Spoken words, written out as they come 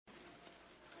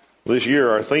This year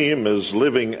our theme is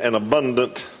living an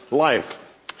abundant life.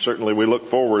 Certainly we look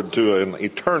forward to an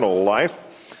eternal life.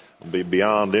 It'll be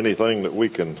beyond anything that we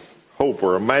can hope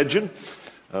or imagine.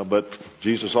 But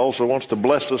Jesus also wants to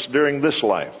bless us during this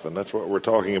life. And that's what we're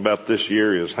talking about this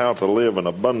year, is how to live an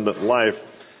abundant life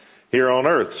here on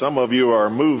earth. Some of you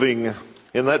are moving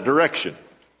in that direction.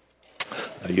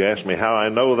 You ask me how I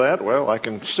know that. Well, I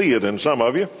can see it in some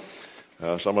of you.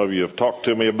 Some of you have talked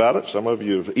to me about it. Some of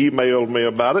you have emailed me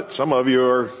about it. Some of you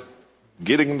are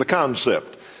getting the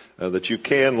concept that you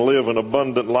can live an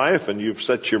abundant life, and you've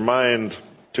set your mind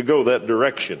to go that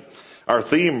direction. Our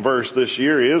theme verse this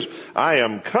year is, I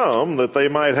am come that they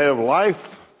might have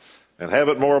life and have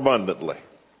it more abundantly.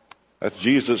 That's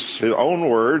Jesus' his own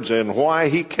words and why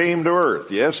he came to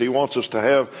earth. Yes, he wants us to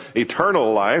have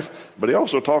eternal life, but he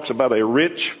also talks about a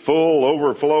rich, full,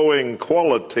 overflowing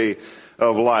quality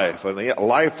of life, and a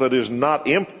life that is not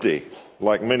empty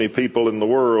like many people in the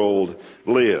world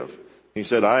live. He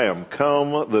said, I am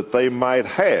come that they might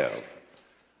have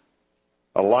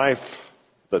a life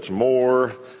that's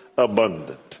more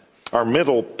abundant. Our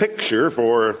mental picture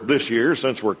for this year,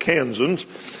 since we're Kansans,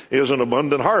 is an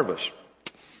abundant harvest.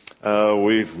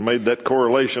 We've made that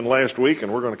correlation last week,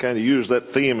 and we're going to kind of use that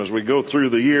theme as we go through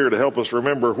the year to help us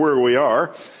remember where we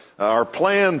are. Our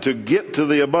plan to get to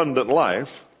the abundant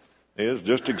life is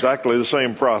just exactly the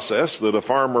same process that a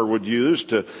farmer would use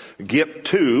to get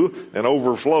to an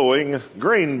overflowing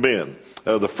grain bin.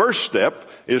 The first step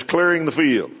is clearing the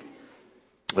field.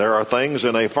 There are things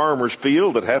in a farmer's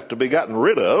field that have to be gotten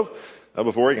rid of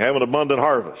before he can have an abundant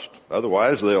harvest.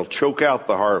 Otherwise, they'll choke out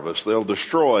the harvest. They'll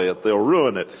destroy it. They'll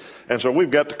ruin it. And so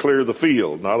we've got to clear the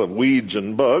field, not of weeds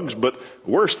and bugs, but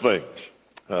worse things,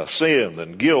 sin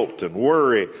and guilt and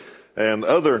worry and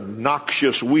other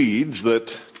noxious weeds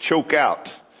that choke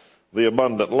out the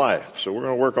abundant life. So we're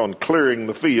going to work on clearing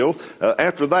the field.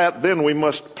 After that, then we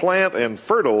must plant and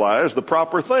fertilize the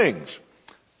proper things.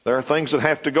 There are things that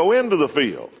have to go into the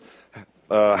field.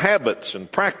 Habits and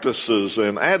practices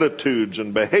and attitudes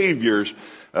and behaviors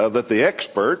that the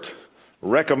expert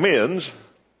recommends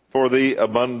for the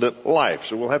abundant life.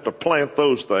 So we'll have to plant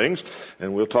those things,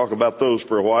 and we'll talk about those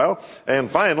for a while.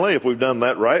 And finally, if we've done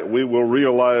that right, we will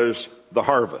realize the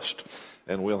harvest.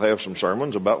 And we'll have some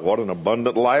sermons about what an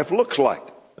abundant life looks like.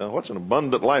 What's an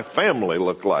abundant life family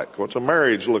look like? What's a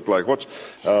marriage look like? What's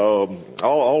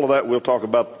all of that? We'll talk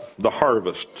about the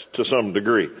harvest to some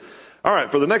degree. All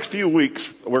right, for the next few weeks,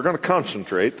 we're going to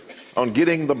concentrate on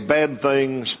getting the bad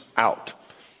things out,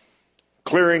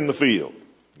 clearing the field.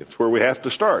 It's where we have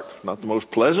to start. Not the most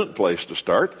pleasant place to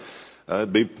start.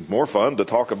 It'd be more fun to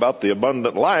talk about the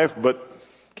abundant life, but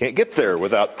can't get there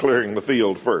without clearing the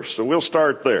field first. So we'll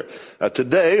start there.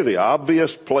 Today, the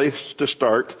obvious place to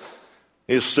start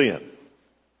is sin.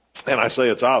 And I say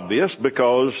it's obvious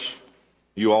because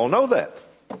you all know that.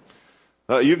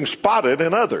 You can spot it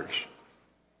in others.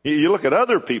 You look at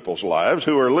other people's lives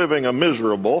who are living a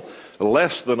miserable,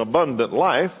 less than abundant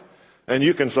life, and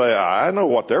you can say, I know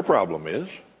what their problem is.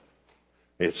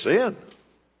 It's sin.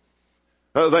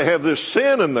 They have this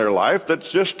sin in their life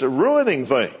that's just ruining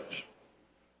things.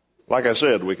 Like I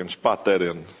said, we can spot that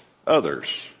in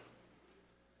others.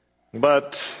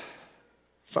 But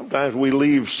sometimes we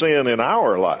leave sin in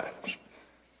our lives.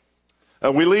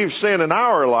 We leave sin in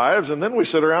our lives, and then we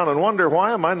sit around and wonder,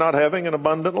 why am I not having an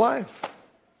abundant life?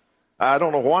 I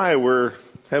don't know why we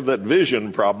have that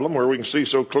vision problem where we can see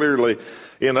so clearly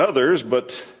in others,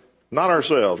 but not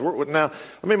ourselves. Now,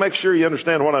 let me make sure you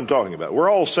understand what I'm talking about. We're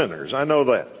all sinners. I know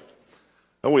that.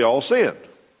 And we all sin.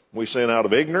 We sin out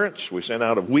of ignorance. We sin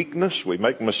out of weakness. We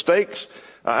make mistakes.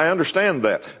 I understand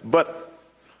that. But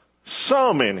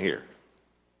some in here,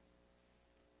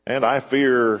 and I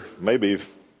fear maybe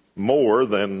more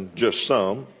than just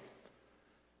some,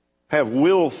 have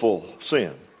willful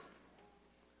sin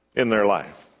in their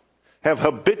life, have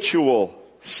habitual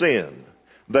sin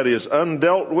that is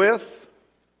undealt with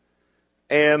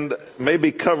and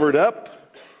maybe covered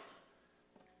up,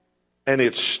 and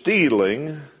it's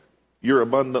stealing your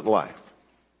abundant life.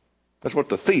 That's what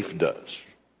the thief does.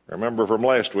 Remember from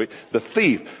last week, the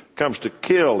thief comes to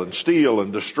kill and steal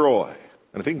and destroy.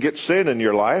 And if he can get sin in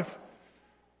your life,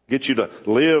 get you to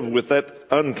live with that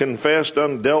unconfessed,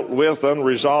 undealt with,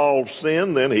 unresolved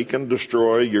sin, then he can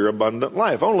destroy your abundant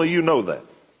life. Only you know that.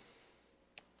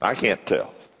 I can't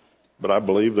tell. But I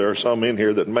believe there are some in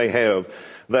here that may have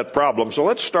that problem. So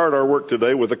let's start our work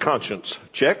today with a conscience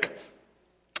check.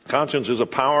 Conscience is a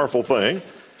powerful thing.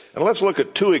 And let's look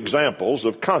at two examples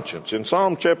of conscience. In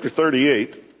Psalm chapter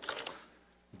 38,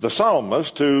 the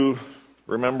psalmist, who,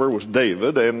 remember, was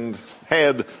David and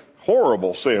had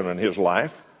horrible sin in his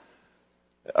life,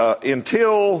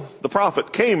 Until the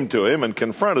prophet came to him and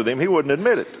confronted him, he wouldn't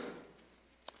admit it.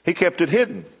 He kept it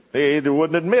hidden. He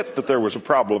wouldn't admit that there was a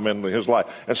problem in his life.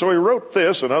 And so he wrote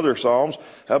this and other Psalms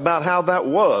about how that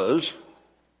was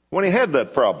when he had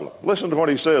that problem. Listen to what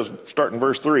he says, starting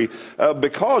verse 3.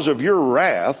 Because of your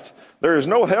wrath, there is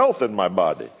no health in my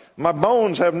body. My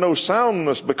bones have no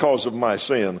soundness because of my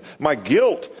sin. My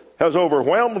guilt has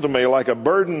overwhelmed me like a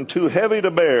burden too heavy to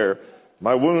bear.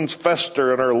 My wounds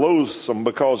fester and are loathsome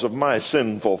because of my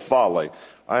sinful folly.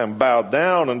 I am bowed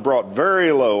down and brought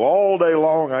very low. All day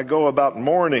long I go about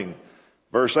mourning.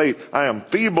 Verse 8, I am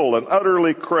feeble and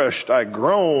utterly crushed. I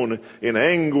groan in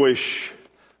anguish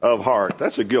of heart.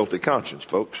 That's a guilty conscience,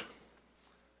 folks.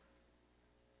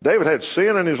 David had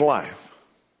sin in his life.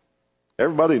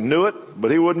 Everybody knew it,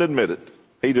 but he wouldn't admit it.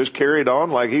 He just carried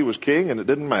on like he was king, and it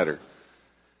didn't matter.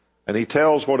 And he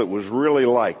tells what it was really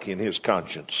like in his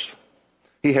conscience.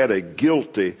 He had a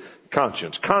guilty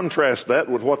conscience. Contrast that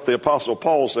with what the Apostle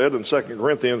Paul said in 2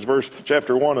 Corinthians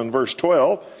chapter 1 and verse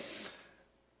 12.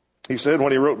 He said,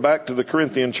 when he wrote back to the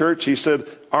Corinthian church, he said,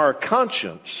 our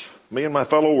conscience, me and my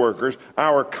fellow workers,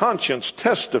 our conscience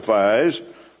testifies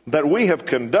that we have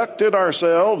conducted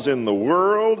ourselves in the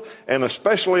world, and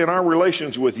especially in our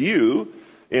relations with you,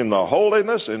 in the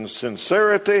holiness and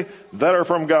sincerity that are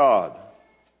from God.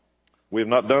 We have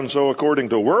not done so according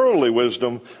to worldly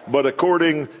wisdom, but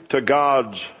according to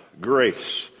God's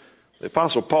grace. The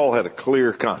Apostle Paul had a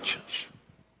clear conscience.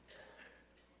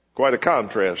 Quite a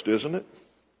contrast, isn't it?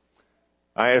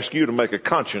 I ask you to make a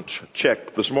conscience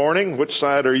check this morning. Which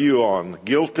side are you on?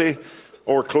 Guilty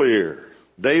or clear?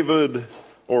 David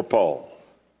or Paul?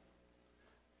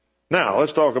 Now,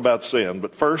 let's talk about sin.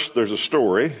 But first, there's a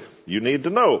story you need to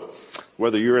know,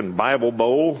 whether you're in Bible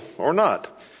Bowl or not.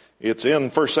 It's in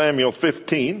 1 Samuel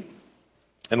 15.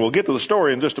 And we'll get to the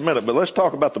story in just a minute, but let's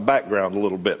talk about the background a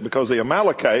little bit, because the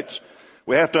Amalekites,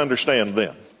 we have to understand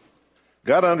them.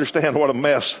 Got to understand what a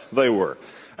mess they were.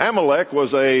 Amalek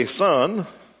was a son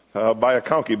by a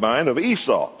concubine of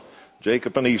Esau.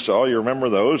 Jacob and Esau, you remember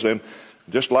those. And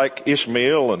just like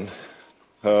Ishmael and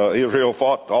Israel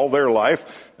fought all their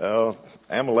life,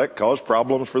 Amalek caused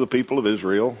problems for the people of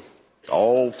Israel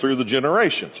all through the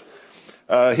generations.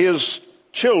 His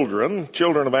children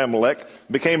of Amalek,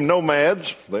 became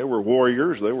nomads. They were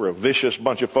warriors. They were a vicious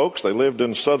bunch of folks. They lived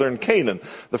in southern Canaan.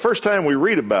 The first time we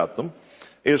read about them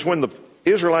is when the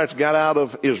Israelites got out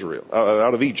of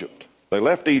Egypt. They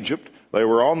left Egypt. They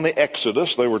were on the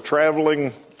Exodus. They were traveling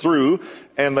through,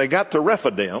 and they got to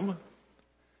Rephidim,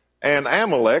 and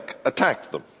Amalek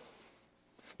attacked them.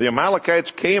 The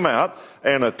Amalekites came out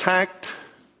and attacked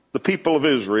the people of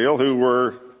Israel who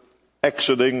were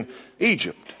exiting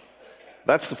Egypt.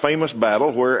 That's the famous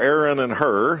battle where Aaron and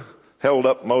Hur held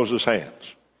up Moses'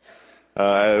 hands.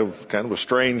 Kind of a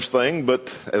strange thing,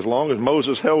 but as long as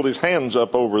Moses held his hands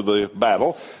up over the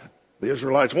battle, the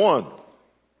Israelites won.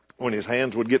 When his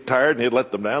hands would get tired and he'd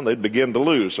let them down, they'd begin to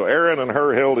lose. So Aaron and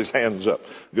Hur held his hands up.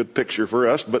 Good picture for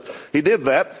us. But he did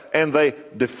that, and they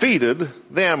defeated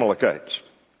the Amalekites.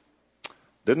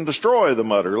 Didn't destroy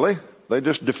them utterly. They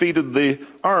just defeated the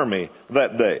army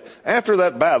that day. After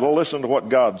that battle, listen to what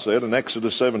God said in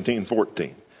Exodus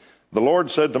 17:14. The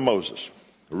Lord said to Moses,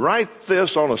 write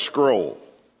this on a scroll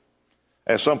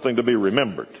as something to be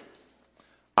remembered.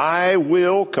 I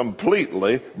will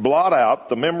completely blot out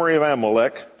the memory of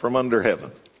Amalek from under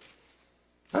heaven.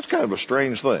 That's kind of a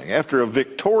strange thing. After a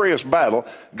victorious battle,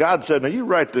 God said, now you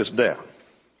write this down.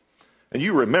 And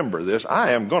you remember this.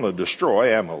 I am going to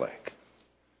destroy Amalek.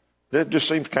 That just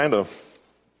seems kind of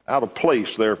out of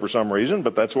place there for some reason,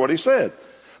 but that's what he said.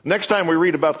 Next time we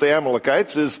read about the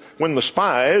Amalekites is when the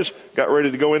spies got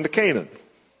ready to go into Canaan.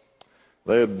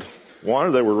 They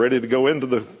were ready to go into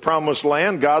the promised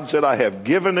land. God said, I have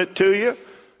given it to you.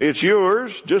 It's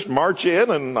yours. Just march in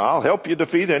and I'll help you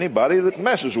defeat anybody that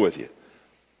messes with you.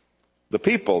 The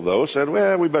people, though, said,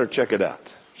 well, we better check it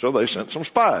out. So they sent some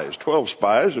spies, 12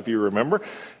 spies, if you remember.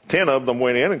 10 of them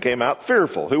went in and came out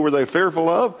fearful. Who were they fearful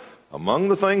of? Among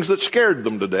the things that scared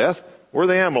them to death were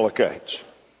the Amalekites.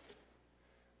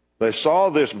 They saw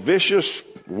this vicious,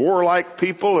 warlike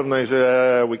people, and they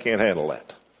said, we can't handle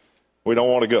that. We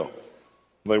don't want to go.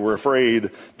 They were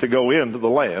afraid to go into the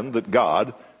land that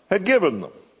God had given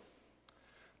them.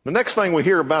 The next thing we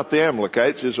hear about the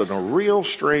Amalekites is in a real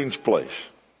strange place.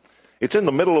 It's in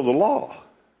the middle of the law.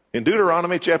 In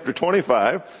Deuteronomy chapter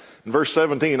 25, in verse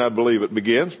 17, I believe it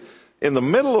begins, in the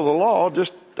middle of the law,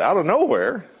 just out of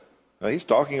nowhere, now he's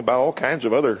talking about all kinds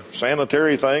of other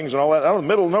sanitary things and all that. Out of the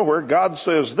middle of nowhere, God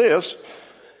says this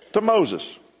to Moses.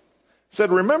 He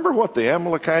said, remember what the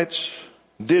Amalekites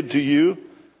did to you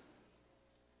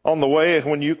on the way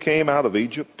when you came out of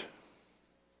Egypt?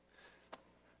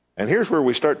 And here's where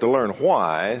we start to learn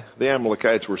why the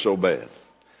Amalekites were so bad.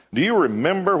 Do you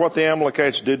remember what the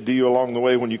Amalekites did to you along the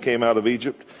way when you came out of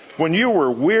Egypt? When you were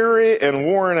weary and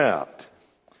worn out,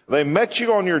 they met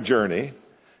you on your journey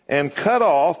and cut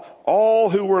off all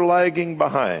who were lagging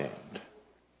behind.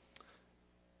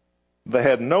 They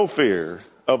had no fear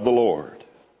of the Lord.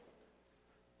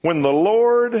 When the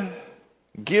Lord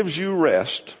gives you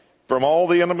rest from all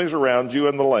the enemies around you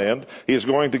in the land he is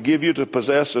going to give you to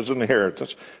possess as an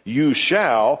inheritance, you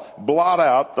shall blot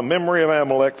out the memory of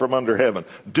Amalek from under heaven.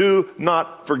 Do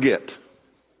not forget.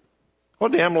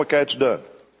 What had the Amalekites done?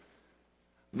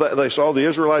 They saw the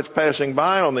Israelites passing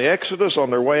by on the Exodus on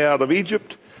their way out of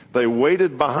Egypt. They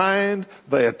waited behind.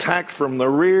 They attacked from the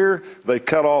rear. They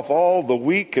cut off all the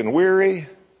weak and weary.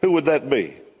 Who would that be?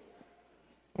 It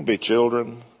would be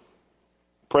children,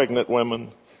 pregnant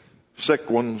women, sick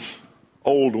ones,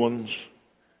 old ones.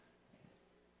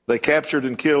 They captured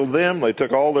and killed them. They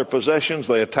took all their possessions.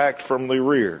 They attacked from the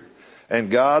rear. And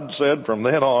God said, from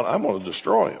then on, I'm going to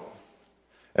destroy them.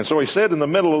 And so he said in the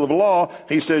middle of the law,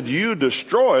 he said, you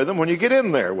destroy them when you get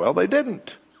in there. Well, they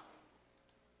didn't.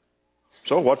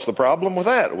 So what's the problem with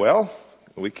that? Well,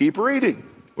 we keep reading.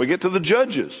 We get to the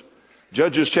Judges.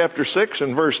 Judges chapter 6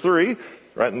 and verse 3,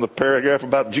 right in the paragraph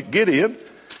about Gideon,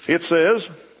 it says,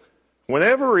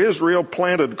 whenever Israel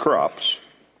planted crops,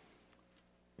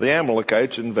 the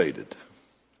Amalekites invaded.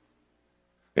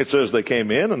 It says they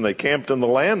came in and they camped in the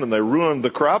land and they ruined the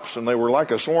crops and they were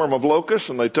like a swarm of locusts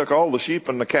and they took all the sheep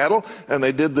and the cattle, and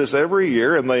they did this every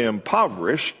year, and they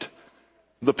impoverished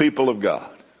the people of God.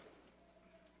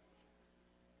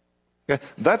 Okay?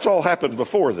 That's all happened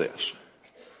before this.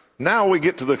 Now we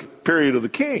get to the period of the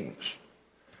kings,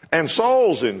 and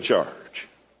Saul's in charge.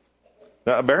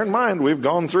 Now bear in mind, we've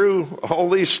gone through all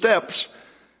these steps.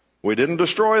 We didn't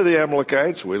destroy the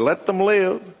Amalekites. We let them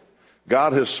live.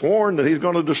 God has sworn that he's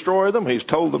going to destroy them. He's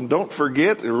told them, don't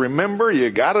forget, remember,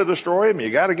 you got to destroy them. You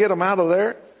got to get them out of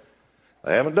there.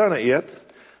 They haven't done it yet.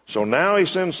 So now he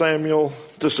sends Samuel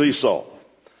to see Saul.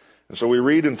 And so we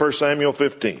read in 1 Samuel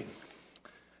 15.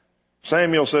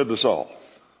 Samuel said to Saul,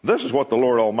 this is what the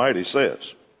Lord Almighty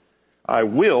says. I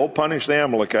will punish the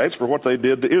Amalekites for what they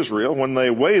did to Israel when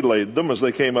they waylaid them as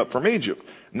they came up from Egypt.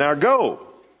 Now go.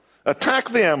 Attack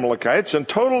the Amalekites and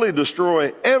totally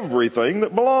destroy everything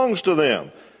that belongs to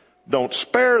them. Don't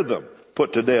spare them.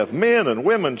 Put to death men and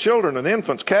women, children and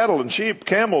infants, cattle and sheep,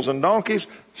 camels and donkeys.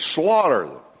 Slaughter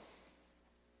them.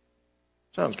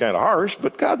 Sounds kind of harsh,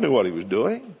 but God knew what he was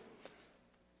doing.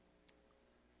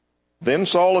 Then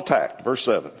Saul attacked. Verse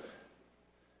 7.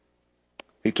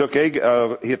 He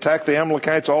attacked the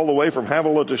Amalekites all the way from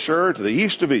Havilah to Shur to the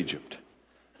east of Egypt.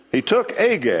 He took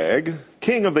Agag,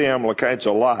 king of the Amalekites,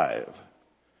 alive.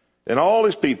 And all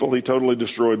his people he totally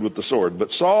destroyed with the sword.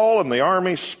 But Saul and the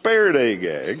army spared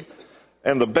Agag,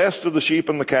 and the best of the sheep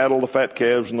and the cattle, the fat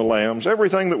calves and the lambs,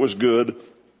 everything that was good,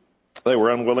 they were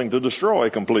unwilling to destroy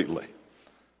completely.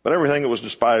 But everything that was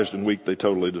despised and weak, they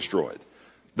totally destroyed.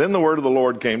 Then the word of the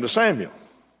Lord came to Samuel.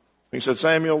 He said,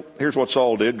 Samuel, here's what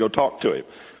Saul did. Go talk to him.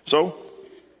 So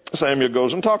Samuel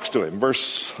goes and talks to him.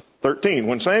 Verse 13,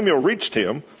 when Samuel reached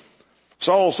him,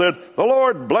 Saul said, the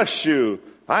Lord bless you.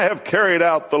 I have carried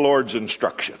out the Lord's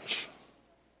instructions.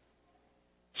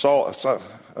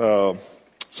 Samuel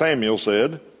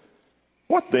said,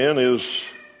 what then is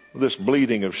this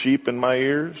bleating of sheep in my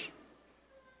ears?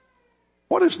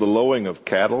 What is the lowing of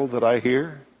cattle that I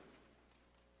hear?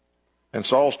 And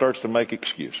Saul starts to make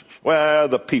excuses. Well,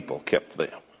 the people kept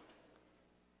them.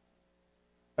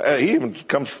 He even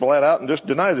comes flat out and just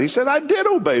denies it. He said, I did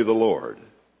obey the Lord.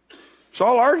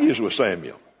 Saul argues with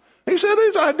Samuel. He said,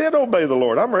 I did obey the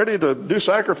Lord. I'm ready to do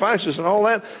sacrifices and all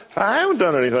that. I haven't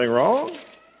done anything wrong.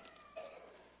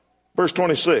 Verse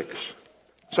 26,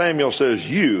 Samuel says,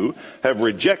 you have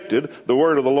rejected the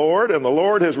word of the Lord, and the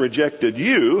Lord has rejected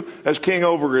you as king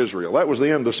over Israel. That was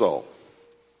the end of Saul.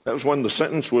 That was when the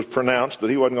sentence was pronounced that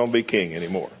he wasn't going to be king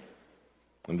anymore.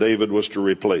 And David was to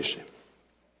replace him.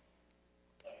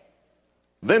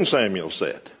 Then Samuel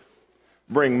said,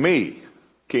 bring me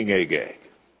King Agag.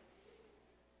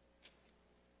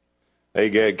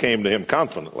 Agag came to him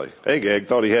confidently. Agag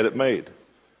thought he had it made.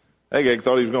 Agag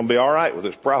thought he was going to be all right with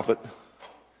his prophet.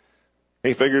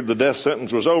 He figured the death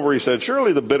sentence was over. He said,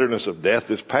 surely the bitterness of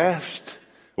death is past.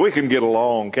 We can get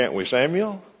along, can't we,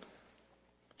 Samuel?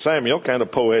 Samuel, kind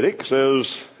of poetic,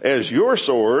 says, as your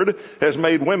sword has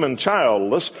made women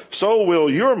childless, so will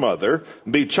your mother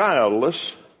be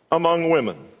childless among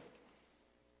women.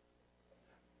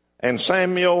 And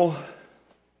Samuel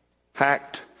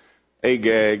hacked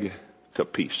Agag to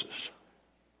pieces.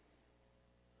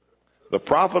 the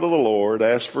prophet of the Lord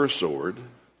asked for a sword.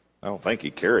 I don't think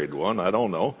he carried one. I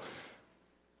don't know.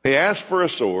 He asked for a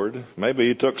sword. Maybe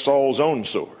he took Saul's own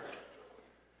sword.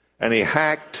 And he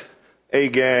hacked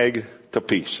Agag to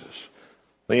pieces.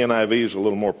 The NIV is a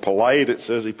little more polite. It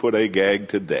says he put Agag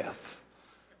to death.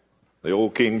 The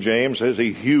old King James says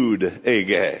he hewed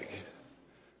Agag.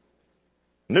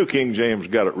 New King James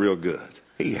got it real good.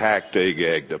 He hacked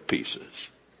Agag to pieces.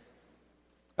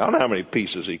 I don't know how many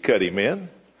pieces he cut him in,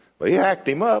 but he hacked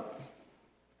him up.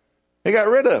 He got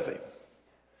rid of him.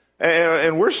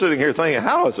 And we're sitting here thinking,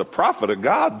 how does a prophet of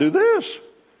God do this?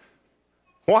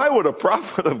 Why would a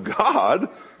prophet of God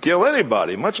kill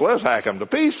anybody, much less hack them to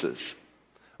pieces?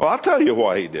 Well, I'll tell you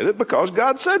why he did it, because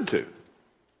God said to.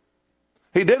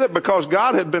 He did it because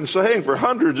God had been saying for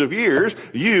hundreds of years,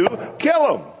 you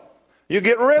kill them. You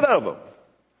get rid of them.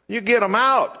 You get them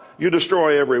out. You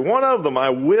destroy every one of them.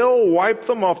 I will wipe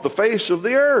them off the face of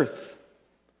the earth.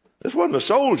 This wasn't a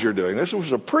soldier doing this. It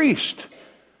was a priest.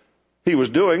 He was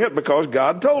doing it because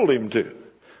God told him to.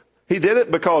 He did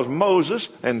it because Moses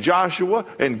and Joshua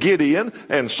and Gideon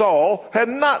and Saul had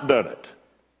not done it.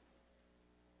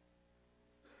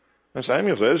 And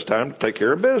Samuel says it's time to take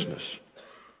care of business.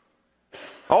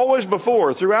 Always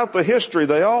before, throughout the history,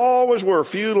 they always were a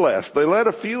few left. They let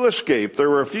a few escape. There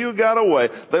were a few got away.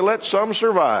 They let some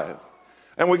survive.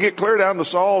 And we get clear down to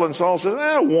Saul, and Saul says,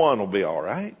 one will be all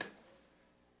right.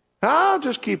 I'll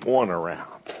just keep one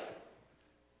around.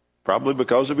 Probably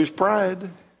because of his pride.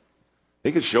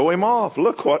 He could show him off.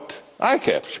 Look what I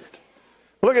captured.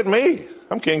 Look at me.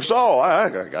 I'm King Saul. I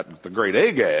got the great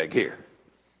Agag here.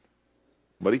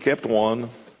 But he kept one,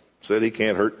 said he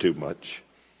can't hurt too much.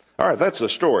 All right, that's the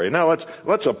story. Now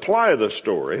let's apply the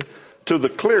story to the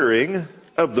clearing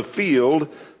of the field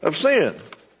of sin.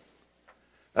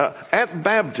 At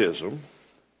baptism,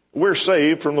 we're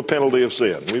saved from the penalty of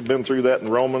sin. We've been through that in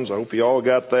Romans. I hope you all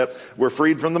got that. We're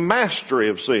freed from the mastery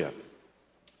of sin.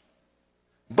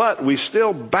 But we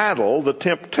still battle the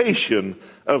temptation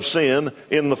of sin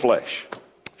in the flesh.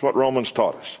 That's what Romans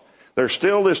taught us. There's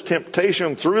still this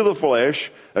temptation through the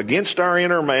flesh against our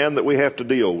inner man that we have to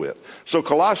deal with. So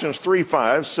Colossians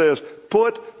 3:5 says,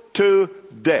 put to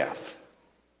death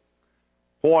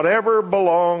whatever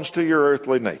belongs to your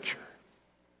earthly nature.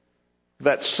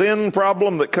 That sin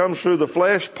problem that comes through the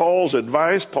flesh, Paul's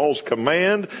advice, Paul's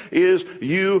command is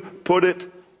you put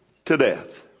it to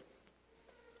death.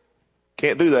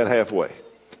 Can't do that halfway.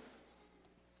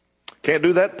 Can't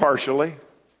do that partially.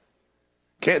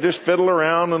 Can't just fiddle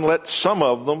around and let some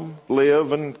of them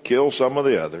live and kill some of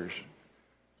the others.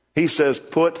 He says,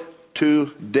 put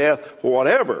to death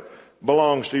whatever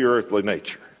belongs to your earthly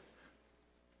nature.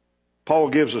 Paul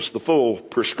gives us the full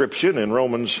prescription in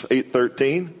Romans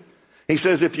 8:13. He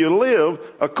says, if you live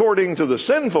according to the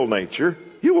sinful nature,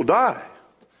 you will die.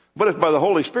 But if by the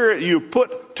Holy Spirit you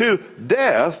put to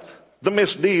death the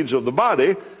misdeeds of the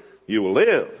body, you will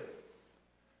live.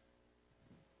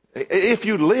 If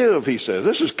you live, he says,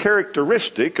 this is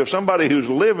characteristic of somebody who's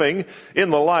living in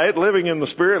the light, living in the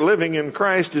Spirit, living in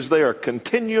Christ, is they are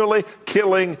continually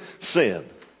killing sin.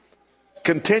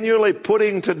 Continually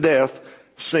putting to death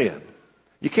sin.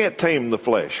 You can't tame the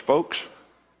flesh, folks.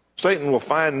 Satan will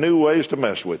find new ways to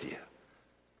mess with you.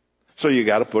 So you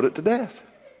got to put it to death.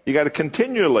 You got to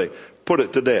continually put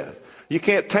it to death. You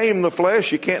can't tame the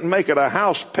flesh. You can't make it a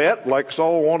house pet like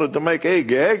Saul wanted to make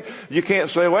Agag. You can't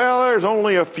say, well, there's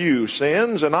only a few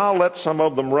sins and I'll let some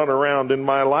of them run around in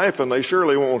my life and they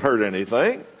surely won't hurt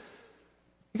anything.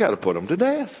 You got to put them to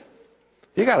death.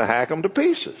 You got to hack them to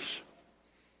pieces.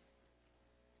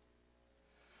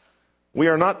 We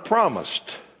are not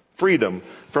promised freedom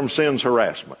from sin's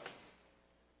harassment.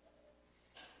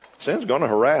 Sin's going to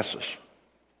harass us.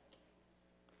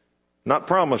 Not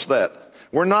promised that.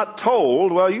 We're not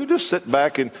told, well, you just sit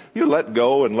back and you let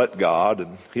go and let God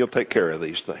and he'll take care of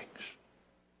these things.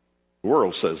 The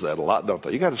world says that a lot, don't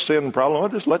they? You got a sin problem, well,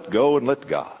 just let go and let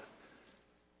God.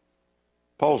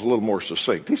 Paul's a little more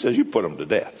succinct. He says you put them to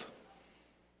death.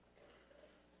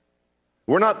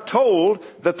 We're not told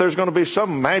that there's going to be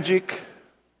some magic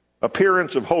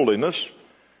appearance of holiness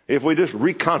if we just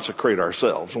reconsecrate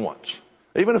ourselves once.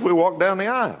 Even if we walk down the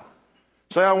aisle.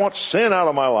 Say, I want sin out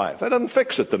of my life. That doesn't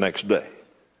fix it the next day.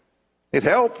 It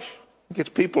helps. It gets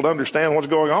people to understand what's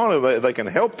going on and they can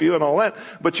help you and all that.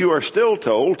 But you are still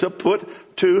told to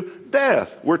put to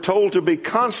death. We're told to be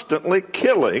constantly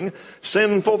killing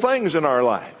sinful things in our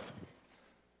life.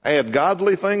 Add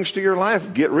godly things to your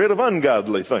life, get rid of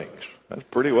ungodly things. That's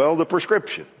pretty well the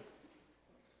prescription.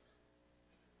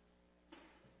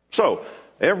 So,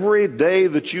 every day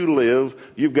that you live,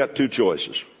 you've got two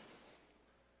choices.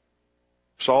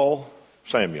 Saul,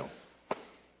 Samuel.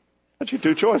 That's your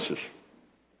two choices.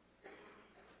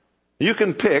 You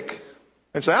can pick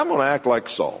and say, I'm going to act like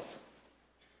Saul.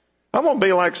 I'm going to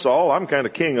be like Saul. I'm kind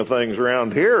of king of things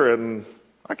around here, and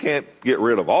I can't get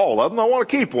rid of all of them. I want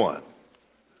to keep one.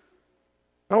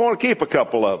 I want to keep a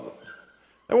couple of them.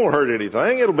 It won't hurt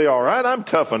anything. It'll be all right. I'm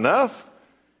tough enough.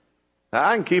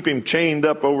 I can keep him chained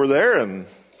up over there and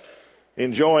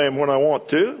enjoy him when I want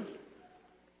to.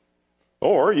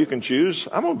 Or you can choose,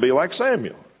 I'm going to be like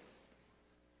Samuel.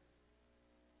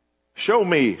 Show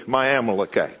me my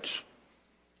Amalekites.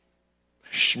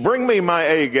 Bring me my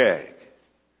Agag.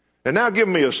 And now give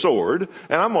me a sword,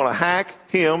 and I'm going to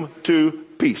hack him to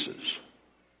pieces.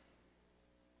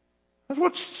 That's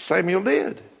what Samuel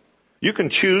did. You can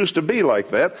choose to be like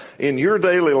that in your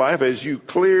daily life as you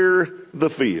clear the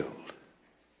field.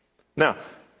 Now,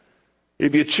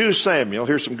 if you choose Samuel,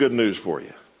 here's some good news for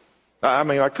you. I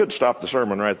mean, I could stop the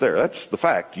sermon right there. That's the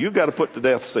fact. You've got to put to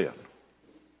death sin.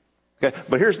 Okay,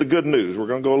 but here's the good news. We're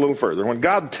going to go a little further. When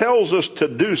God tells us to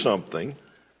do something,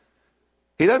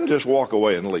 he doesn't just walk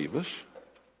away and leave us.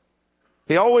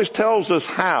 He always tells us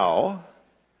how,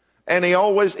 and he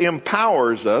always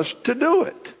empowers us to do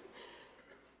it.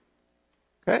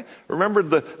 Okay? Remember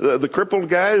the crippled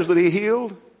guys that he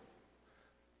healed?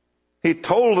 He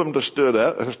told them to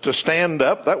stand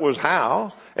up. That was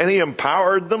how. And he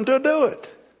empowered them to do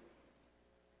it.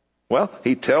 Well,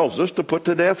 he tells us to put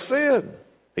to death sin.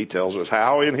 He tells us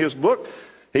how in his book.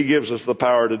 He gives us the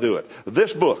power to do it.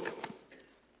 This book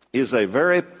is a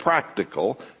very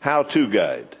practical how-to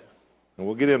guide. And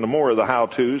we'll get into more of the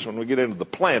how-tos when we get into the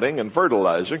planting and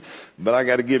fertilizing. But I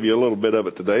got to give you a little bit of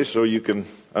it today so you can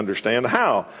understand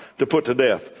how to put to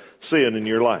death sin in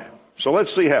your life. So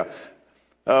let's see how.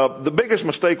 The biggest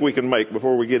mistake we can make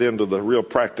before we get into the real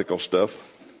practical stuff,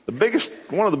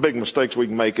 one of the big mistakes we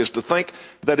can make is to think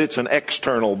that it's an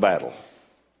external battle.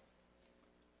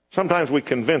 Sometimes we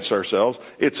convince ourselves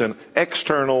it's an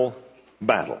external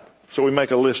battle. So we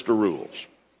make a list of rules.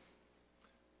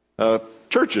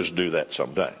 Churches do that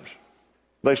sometimes.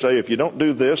 They say if you don't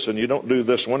do this and you don't do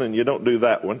this one and you don't do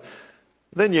that one,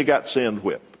 then you got sin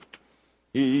whipped.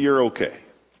 You're okay.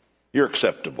 You're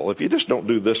acceptable if you just don't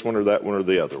do this one or that one or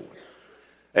the other one.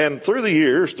 And through the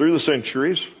years, through the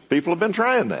centuries, people have been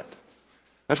trying that.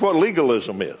 That's what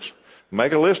legalism is.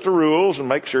 Make a list of rules and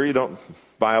make sure you don't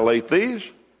violate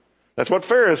these. That's what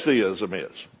Phariseeism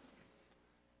is.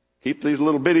 Keep these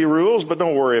little bitty rules, but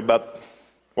don't worry about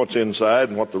what's inside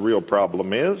and what the real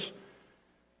problem is.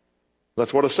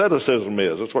 That's what asceticism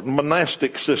is. That's what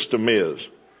monastic system is.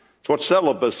 That's what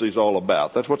celibacy is all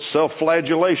about. That's what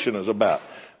self-flagellation is about.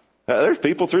 There's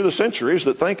people through the centuries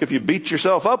that think if you beat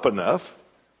yourself up enough,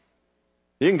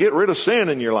 you can get rid of sin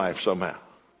in your life somehow.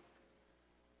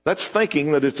 That's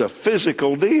thinking that it's a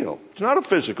physical deal. It's not a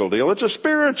physical deal. It's a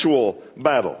spiritual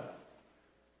battle.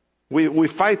 We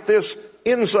fight this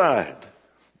inside.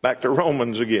 Back to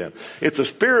Romans again. It's a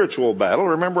spiritual battle.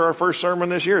 Remember our first sermon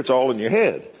this year? It's all in your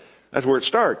head. That's where it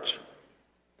starts.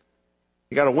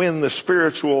 You got to win the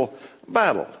spiritual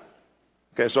battle.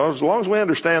 Okay, so as long as we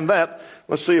understand that,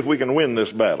 let's see if we can win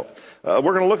this battle. We're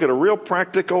going to look at a real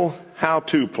practical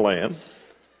how-to plan.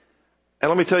 And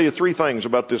let me tell you 3 things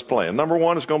about this plan. Number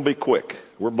 1, it's going to be quick.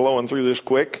 We're blowing through this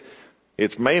quick.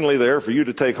 It's mainly there for you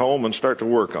to take home and start to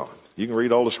work on. You can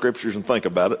read all the scriptures and think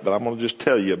about it, but I'm going to just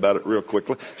tell you about it real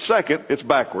quickly. Second, it's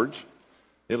backwards.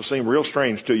 It'll seem real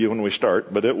strange to you when we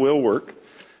start, but it will work.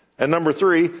 And number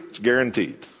 3, it's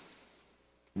guaranteed.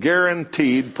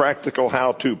 Guaranteed practical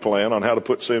how-to plan on how to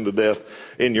put sin to death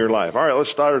in your life. All right,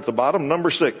 let's start at the bottom. Number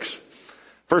 6.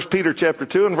 1 Peter chapter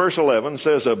 2 and verse 11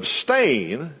 says,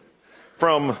 abstain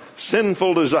from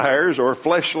sinful desires or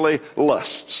fleshly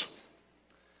lusts.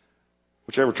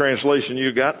 Whichever translation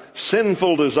you got,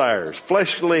 sinful desires,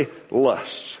 fleshly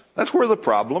lusts. That's where the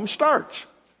problem starts.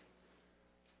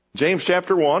 James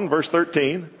chapter 1, verse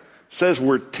 13 says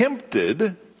we're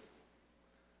tempted.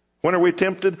 When are we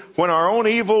tempted? When our own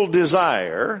evil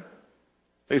desire,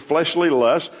 a fleshly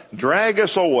lust, drag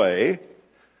us away,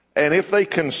 and if they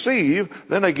conceive,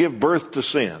 then they give birth to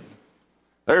sin.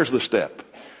 There's the step.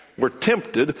 We're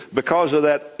tempted because of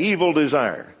that evil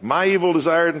desire. My evil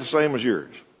desire isn't the same as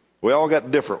yours. We all got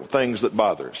different things that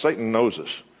bother us. Satan knows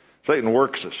us. Satan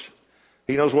works us.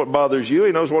 He knows what bothers you.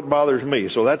 He knows what bothers me.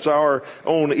 So that's our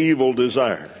own evil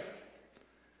desire.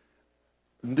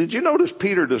 Did you notice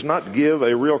Peter does not give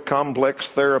a real complex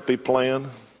therapy plan?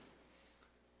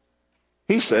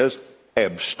 He says,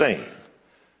 abstain.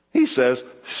 He says,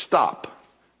 stop.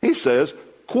 He says,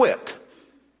 quit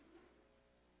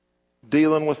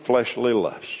dealing with fleshly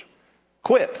lusts.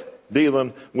 Quit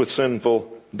dealing with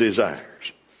sinful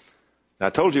desires. Now, I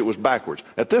told you it was backwards.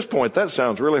 At this point, that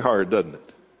sounds really hard, doesn't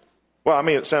it? Well, I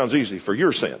mean, it sounds easy for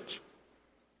your sins.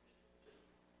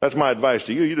 That's my advice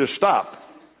to you. You just stop.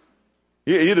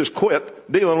 You just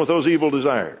quit dealing with those evil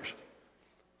desires.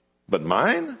 But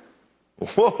mine?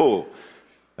 Whoa,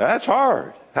 that's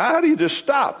hard. How do you just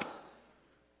stop?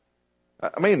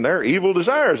 I mean, they're evil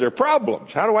desires. They're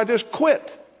problems. How do I just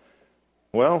quit?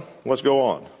 Well, let's go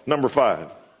on. Number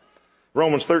 5.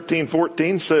 Romans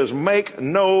 13:14 says, make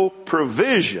no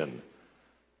provision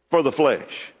for the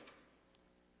flesh.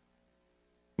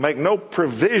 Make no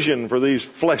provision for these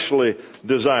fleshly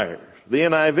desires. The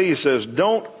NIV says,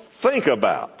 don't think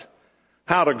about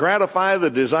how to gratify the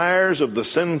desires of the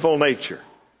sinful nature.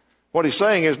 What he's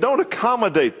saying is, don't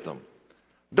accommodate them.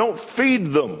 Don't feed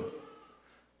them.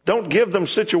 Don't give them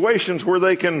situations where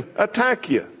they can attack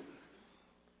you.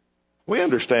 We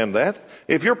understand that.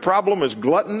 If your problem is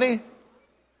gluttony,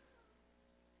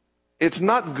 it's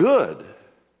not good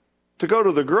to go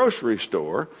to the grocery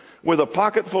store with a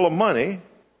pocket full of money,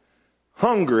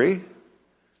 hungry,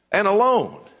 and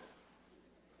alone.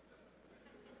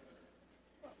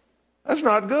 That's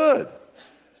not good.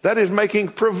 That is making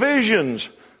provisions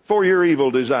for your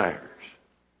evil desires.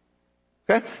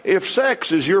 Okay? If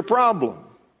sex is your problem,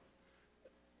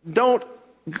 don't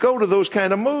go to those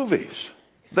kind of movies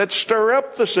that stir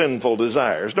up the sinful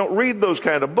desires. Don't read those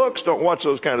kind of books. Don't watch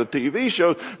those kind of TV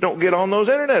shows. Don't get on those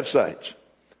internet sites.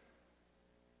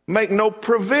 Make no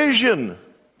provision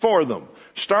for them.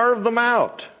 Starve them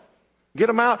out. Get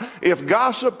them out. If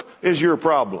gossip is your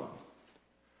problem,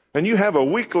 and you have a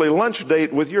weekly lunch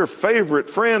date with your favorite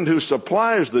friend who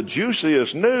supplies the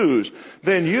juiciest news,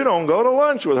 then you don't go to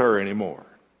lunch with her anymore.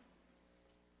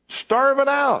 Starve it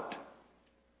out.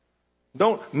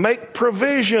 Don't make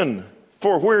provision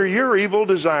for where your evil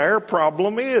desire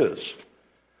problem is.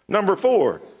 Number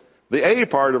 4, the A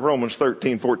part of Romans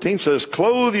 13:14 says,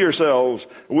 clothe yourselves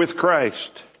with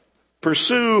Christ.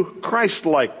 Pursue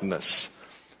Christ-likeness.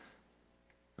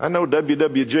 I know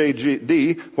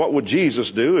WWJD, what would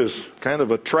Jesus do, is kind of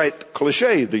a trite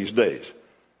cliche these days.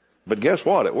 But guess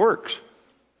what? It works.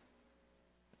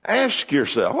 Ask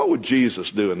yourself, what would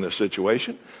Jesus do in this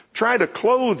situation? Try to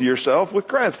clothe yourself with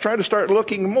Christ. Try to start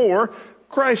looking more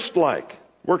Christ-like.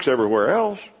 Works everywhere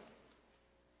else.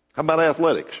 How about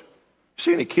athletics?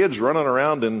 See any kids running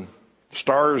around in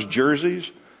Stars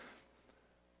jerseys?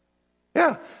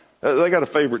 Yeah. They got a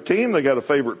favorite team. They got a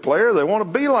favorite player. They want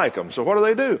to be like them. So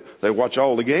what do? They watch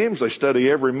all the games. They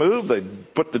study every move. They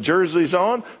put the jerseys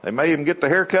on. They may even get the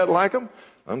haircut like them.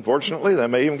 Unfortunately, they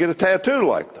may even get a tattoo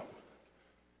like them.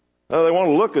 They want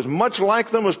to look as much like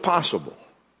them as possible.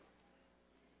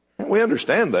 And we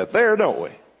understand that there, don't we?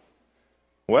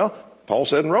 Well, Paul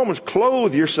said in Romans,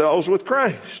 clothe yourselves with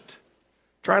Christ.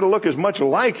 Try to look as much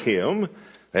like him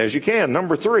as you can.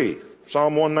 Number 3,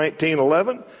 Psalm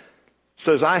 119:11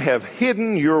 says, I have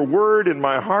hidden your word in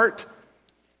my heart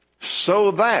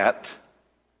so that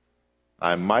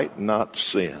I might not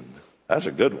sin. That's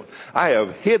a good one. I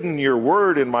have hidden your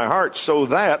word in my heart so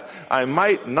that I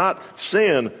might not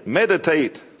sin.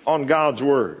 Meditate on God's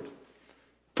word.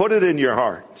 Put it in your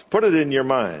heart. Put it in your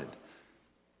mind.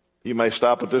 You may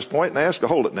stop at this point and ask,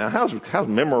 hold it now, how's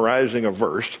memorizing a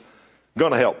verse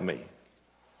going to help me?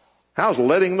 How's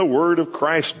letting the word of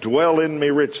Christ dwell in me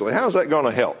richly? How's that going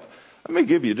to help? Let me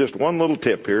give you just one little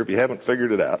tip here if you haven't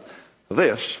figured it out.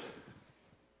 This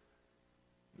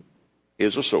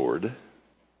is a sword.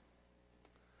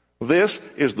 This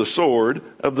is the sword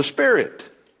of the Spirit.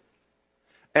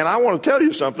 And I want to tell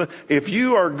you something. If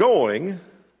you are going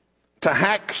to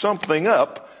hack something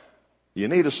up, you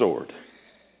need a sword.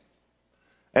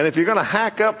 And if you're going to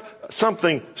hack up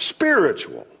something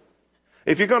spiritual,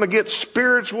 if you're going to get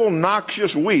spiritual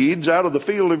noxious weeds out of the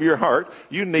field of your heart,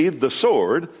 you need the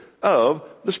sword of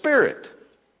the Spirit.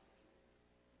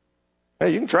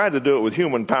 Hey, you can try to do it with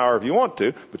human power if you want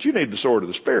to, but you need the sword of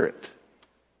the Spirit.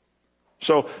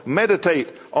 So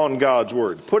meditate on God's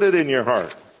word. Put it in your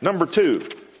heart. Number 2,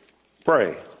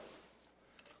 pray.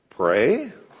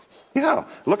 Pray? Yeah,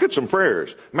 look at some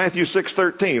prayers. Matthew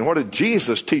 6:13. What did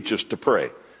Jesus teach us to pray?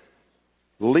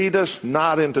 Lead us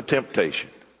not into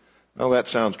temptation. Well, that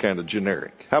sounds kind of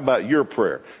generic. How about your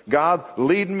prayer? God,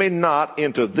 lead me not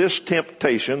into this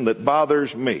temptation that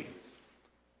bothers me.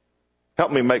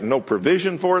 Help me make no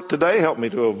provision for it today. Help me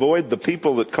to avoid the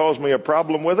people that cause me a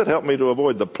problem with it. Help me to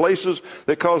avoid the places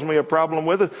that cause me a problem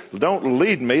with it. Don't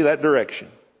lead me that direction.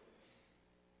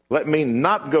 Let me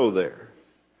not go there.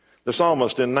 The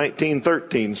psalmist in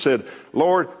 19:13 said,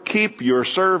 Lord, keep your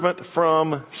servant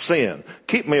from sin.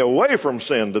 Keep me away from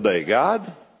sin today,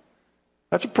 God.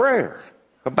 That's a prayer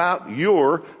about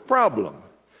your problem.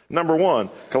 Number one,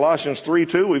 Colossians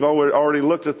 3:2, we've already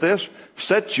looked at this.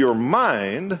 Set your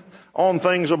mind on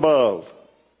things above.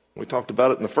 We talked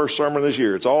about it in the first sermon this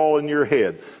year. It's all in your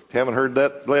head. If you haven't heard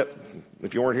that,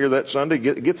 if you weren't here that Sunday,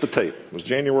 get the tape. It was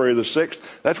January the 6th.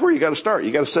 That's where you got to start.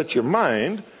 You got to set your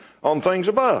mind on things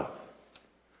above.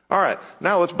 All right,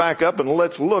 now let's back up and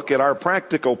let's look at our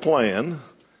practical plan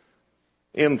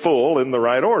in full in the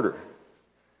right order.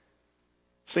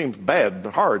 Seems bad,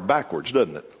 hard backwards,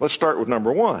 doesn't it? Let's start with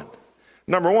number one.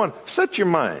 Number one, set your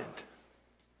mind.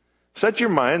 Set your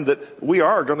mind that we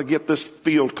are going to get this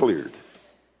field cleared.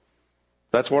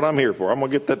 That's what I'm here for. I'm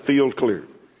going to get that field cleared.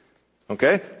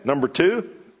 Okay? Number two,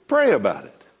 pray about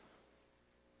it.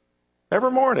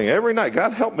 Every morning, every night.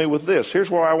 God, help me with this. Here's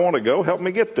where I want to go. Help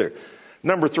me get there.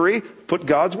 Number three, put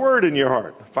God's word in your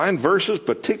heart. Find verses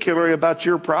particularly about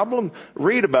your problem.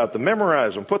 Read about them.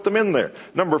 Memorize them. Put them in there.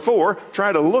 Number four,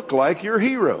 try to look like your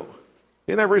hero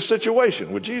in every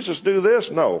situation. Would Jesus do this?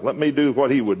 No. Let me do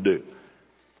what he would do.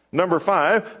 Number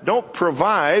five, don't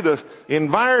provide an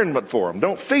environment for them.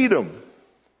 Don't feed them.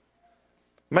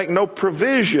 Make no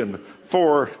provision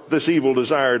for this evil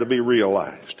desire to be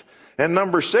realized. And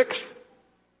number six,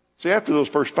 see, after those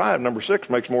first five, number six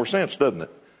makes more sense, doesn't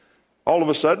it? All of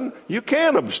a sudden, you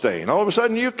can abstain. All of a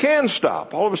sudden, you can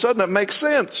stop. All of a sudden, it makes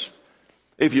sense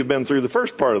if you've been through the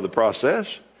first part of the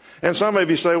process. And some of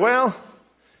you say, well,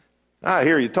 I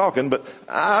hear you talking, but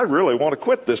I really want to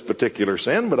quit this particular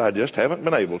sin, but I just haven't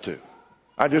been able to.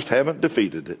 I just haven't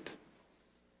defeated it.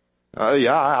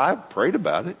 I prayed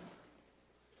about it,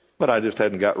 but I just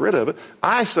hadn't got rid of it.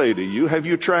 I say to you, have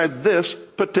you tried this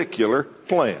particular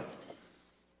plan?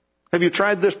 Have you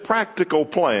tried this practical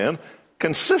plan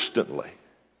consistently?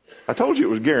 I told you it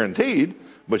was guaranteed,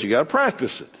 but you got to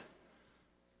practice it.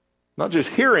 Not just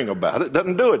hearing about it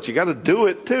doesn't do it. You got to do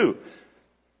it too.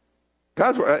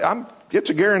 It's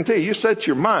a guarantee. You set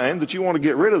your mind that you want to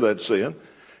get rid of that sin.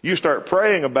 You start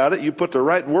praying about it. You put the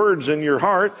right words in your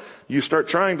heart. You start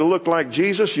trying to look like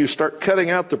Jesus. You start cutting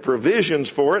out the provisions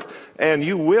for it, and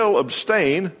you will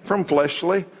abstain from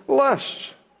fleshly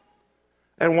lusts.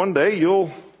 And one day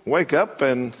you'll wake up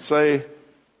and say,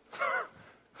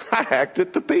 I hacked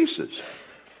it to pieces.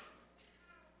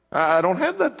 I don't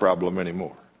have that problem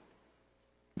anymore.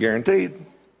 Guaranteed.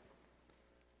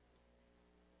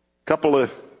 Couple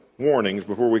of warnings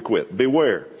before we quit.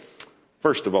 Beware.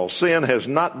 First of all, sin has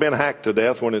not been hacked to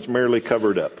death when it's merely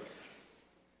covered up.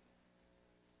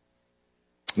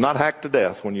 Not hacked to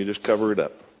death when you just cover it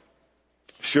up.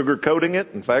 Sugarcoating it,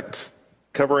 in fact,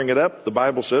 covering it up, the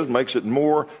Bible says, makes it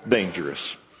more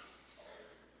dangerous.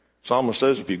 Psalmist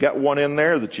says if you've got one in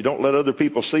there that you don't let other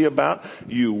people see about,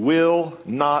 you will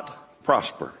not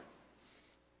prosper.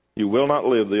 You will not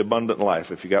live the abundant life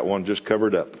if you got one just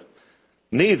covered up.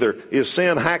 Neither is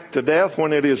sin hacked to death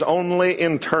when it is only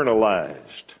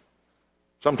internalized.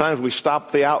 Sometimes we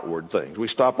stop the outward things. We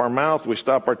stop our mouth, we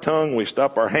stop our tongue, we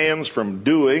stop our hands from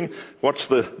doing what's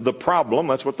the problem.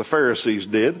 That's what the Pharisees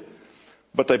did.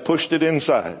 But they pushed it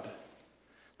inside.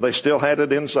 They still had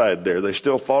it inside there. They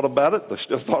still thought about it. They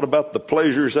still thought about the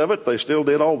pleasures of it. They still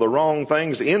did all the wrong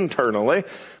things internally,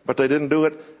 but they didn't do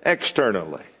it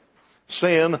externally.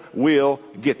 Sin will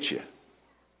get you,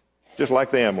 just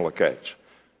like the Amalekites.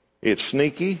 It's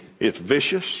sneaky, it's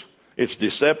vicious, it's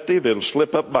deceptive, it'll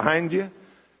slip up behind you,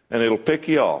 and it'll pick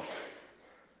you off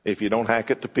if you don't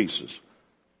hack it to pieces.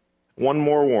 One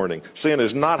more warning. Sin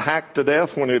is not hacked to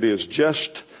death when it is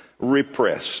just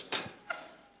repressed.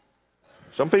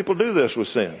 Some people do this with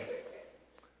sin.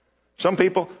 Some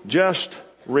people just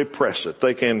repress it.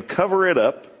 They can cover it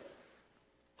up.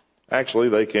 Actually,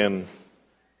 they can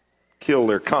kill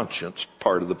their conscience,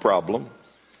 part of the problem,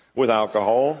 with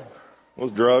alcohol,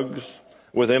 with drugs,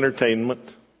 with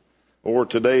entertainment, or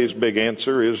today's big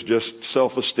answer is just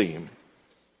self-esteem.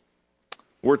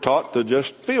 We're taught to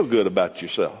just feel good about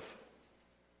yourself.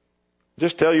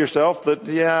 Just tell yourself that,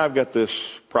 yeah, I've got this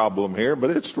problem here,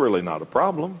 but it's really not a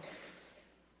problem.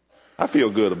 I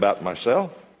feel good about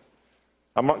myself.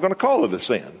 I'm not going to call it a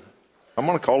sin. I'm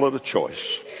going to call it a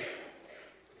choice.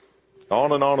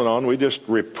 On and on and on. We just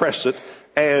repress it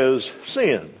as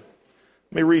sin.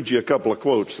 Let me read you a couple of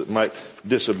quotes that might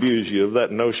disabuse you of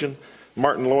that notion.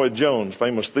 Martin Lloyd-Jones,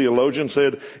 famous theologian,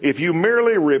 said, if you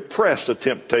merely repress a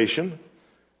temptation,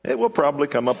 it will probably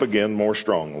come up again more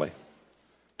strongly.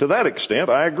 To that extent,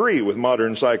 I agree with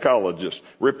modern psychologists.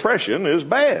 Repression is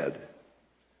bad.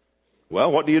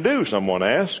 Well, what do you do, someone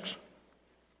asks.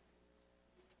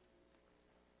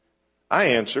 I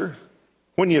answer,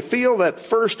 when you feel that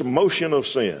first motion of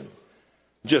sin,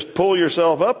 just pull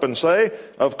yourself up and say,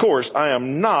 of course, I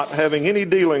am not having any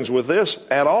dealings with this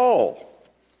at all.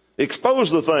 Expose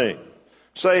the thing.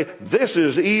 Say, this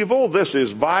is evil, this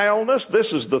is vileness,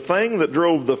 this is the thing that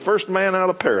drove the first man out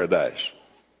of paradise.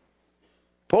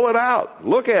 Pull it out,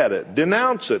 look at it,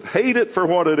 denounce it, hate it for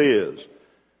what it is.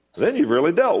 Then you've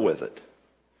really dealt with it.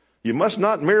 You must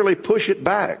not merely push it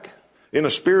back in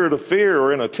a spirit of fear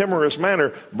or in a timorous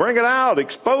manner. Bring it out,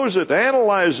 expose it,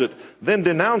 analyze it, then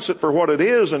denounce it for what it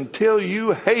is until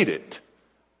you hate it.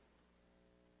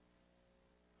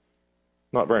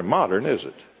 Not very modern, is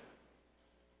it?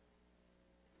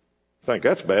 Think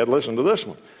that's bad? Listen to this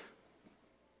one.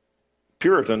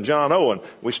 Puritan John Owen.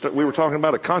 We were talking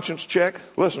about a conscience check.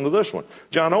 Listen to this one.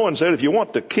 John Owen said, if you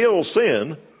want to kill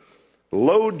sin,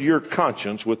 load your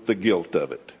conscience with the guilt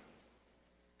of it.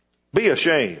 Be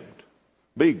ashamed.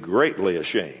 Be greatly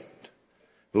ashamed.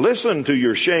 Listen to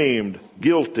your shamed,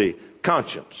 guilty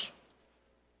conscience.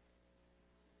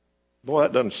 Boy,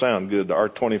 that doesn't sound good to our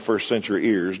 21st century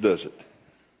ears, does it?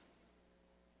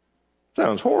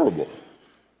 Sounds horrible.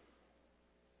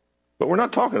 But we're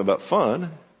not talking about fun.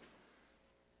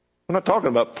 We're not talking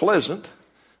about pleasant.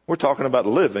 We're talking about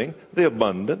living the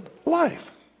abundant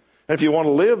life. And if you want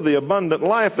to live the abundant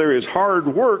life, there is hard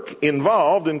work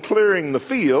involved in clearing the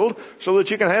field so that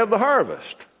you can have the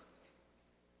harvest.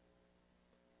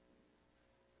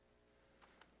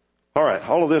 All right,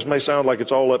 all of this may sound like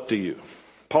it's all up to you.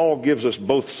 Paul gives us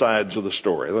both sides of the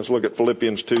story. Let's look at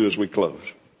Philippians 2 as we close.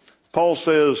 Paul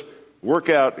says, work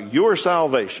out your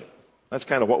salvation. That's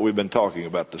kind of what we've been talking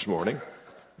about this morning.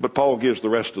 But Paul gives the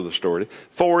rest of the story.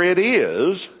 For it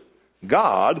is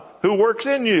God who works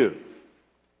in you.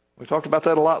 We talked about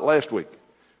that a lot last week.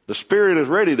 The Spirit is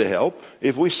ready to help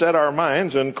if we set our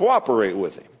minds and cooperate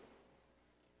with Him.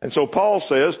 And so Paul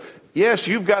says, yes,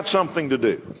 you've got something to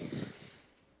do.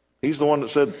 He's the one that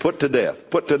said, put to death,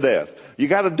 put to death. You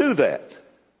got to do that.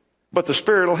 But the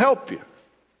Spirit will help you.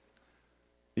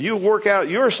 You work out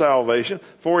your salvation,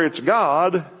 for it's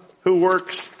God who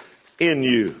works in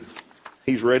you.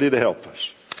 He's ready to help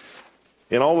us.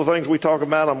 In all the things we talk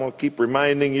about, I'm going to keep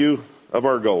reminding you of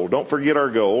our goal. Don't forget our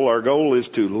goal. Our goal is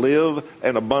to live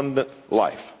an abundant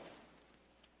life.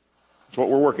 That's what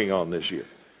we're working on this year.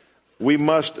 We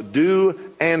must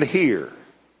do and hear.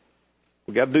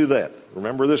 We've got to do that.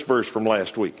 Remember this verse from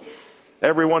last week.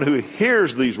 Everyone who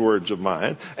hears these words of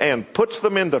mine and puts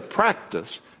them into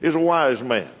practice is a wise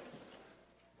man.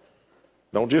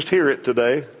 Don't just hear it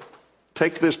today.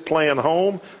 Take this plan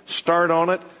home. Start on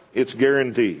it. It's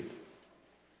guaranteed.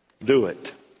 Do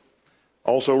it.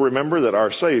 Also remember that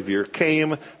our Savior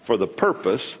came for the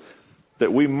purpose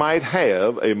that we might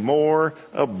have a more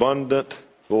abundant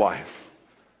life.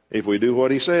 If we do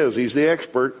what He says, He's the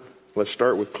expert. Let's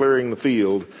start with clearing the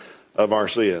field of our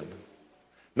sin.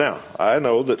 Now, I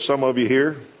know that some of you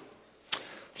here,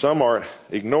 some are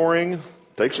ignoring,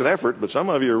 takes an effort, but some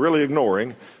of you are really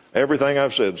ignoring everything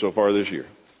I've said so far this year.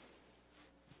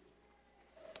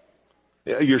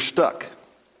 You're stuck.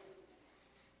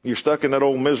 You're stuck in that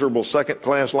old miserable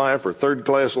second-class life or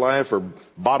third-class life or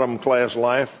bottom-class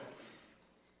life.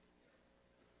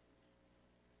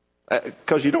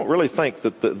 Because you don't really think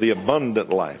that the abundant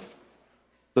life,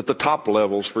 that the top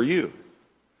level's for you.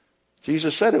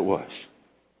 Jesus said it was.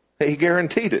 He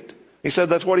guaranteed it. He said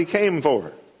that's what He came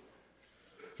for.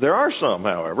 There are some,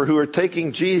 however, who are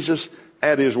taking Jesus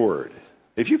at His word.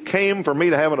 If you came for me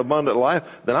to have an abundant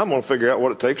life, then I'm going to figure out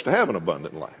what it takes to have an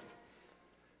abundant life.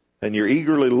 And you're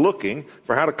eagerly looking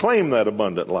for how to claim that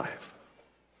abundant life.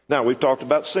 Now, we've talked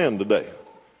about sin today.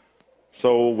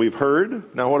 So we've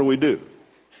heard. Now, what do we do?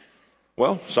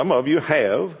 Well, some of you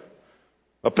have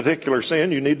a particular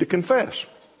sin you need to confess.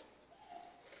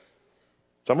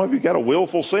 Some of you got a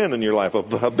willful sin in your life, a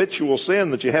habitual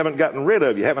sin that you haven't gotten rid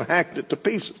of. You haven't hacked it to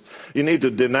pieces. You need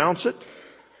to denounce it.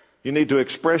 You need to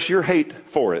express your hate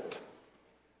for it.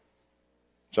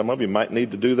 Some of you might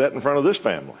need to do that in front of this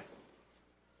family.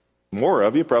 More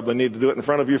of you probably need to do it in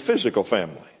front of your physical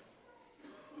family.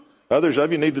 Others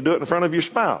of you need to do it in front of your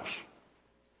spouse.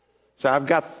 Say, I've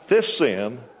got this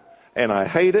sin, and I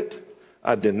hate it,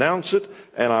 I denounce it,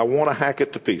 and I want to hack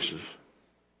it to pieces.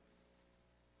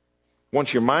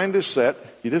 Once your mind is set,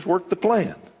 you just work the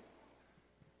plan.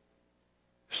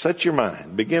 Set your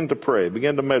mind. Begin to pray.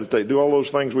 Begin to meditate. Do all those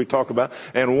things we talk about.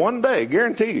 And one day,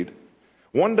 guaranteed,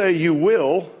 one day you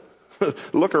will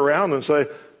look around and say,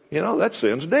 you know, that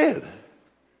sin's dead.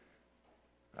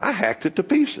 I hacked it to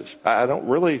pieces. I don't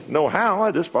really know how.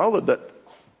 I just followed that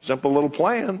simple little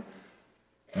plan.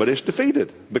 But it's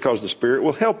defeated because the Spirit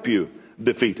will help you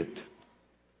defeat it.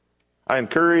 I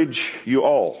encourage you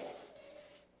all,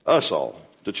 us all,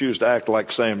 to choose to act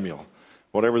like Samuel.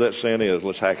 Whatever that sin is,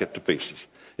 let's hack it to pieces.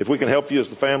 If we can help you as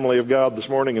the family of God this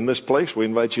morning in this place, we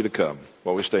invite you to come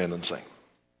while we stand and sing.